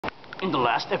In the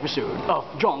last episode of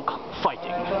Drunk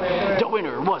Fighting, the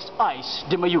winner was Ice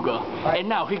de Mayuga, and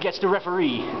now he gets to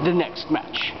referee the next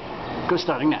match.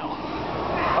 Starting now.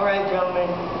 Alright, gentlemen,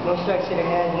 no strikes to the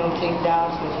head, no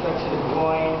takedowns, no strikes to the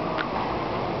groin.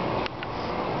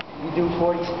 You do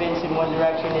 40 spins in one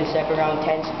direction, in the second round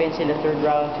 10 spins, in the third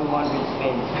round 200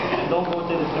 spins. Don't go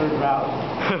to the third round.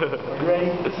 You ready?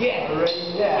 Yeah.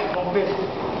 Ready? Yeah. One fist.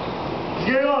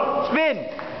 Get on! Spin!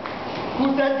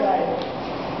 Who's that guy?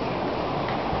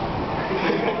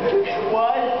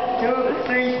 1, 2,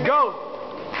 3, go!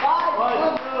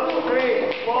 1, 2,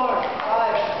 3, 4,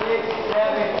 5, 6,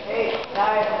 7, 8,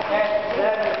 9, 10,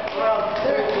 11, 12,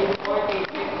 13, 14,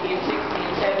 15, 16,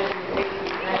 17,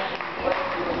 18, 19, 20,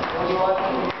 21,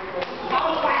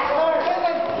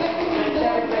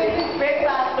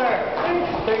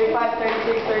 35,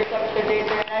 36, 37, 38,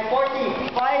 39,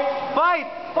 40. Fight! Fight!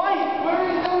 Fight! Where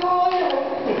is the lawyer?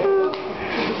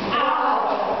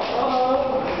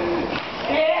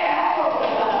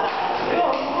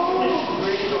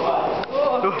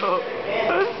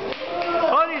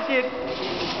 Holy shit!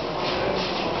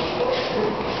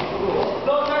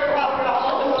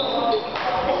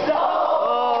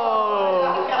 Oh!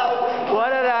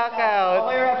 What a knockout!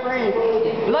 Okay, referee.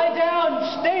 Lie down!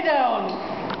 Stay down!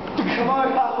 Come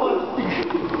on, Kapos.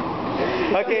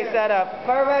 Okay, set up.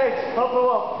 Paramedics, help him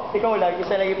up. Ikaw lang,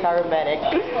 isa lang yung paramedic.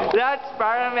 That's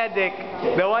paramedic,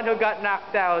 the one who got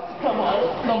knocked out. Come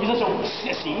on, don't be such a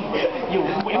sissy. You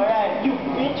win. Alright.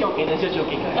 You're joking, that's just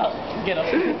joking. Get up.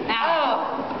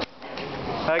 Ow!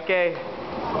 Okay,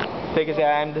 take his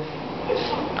hand.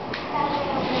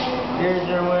 Here's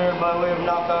your winner by way of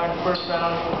knockout in the first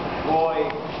round, boy.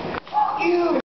 Fuck you!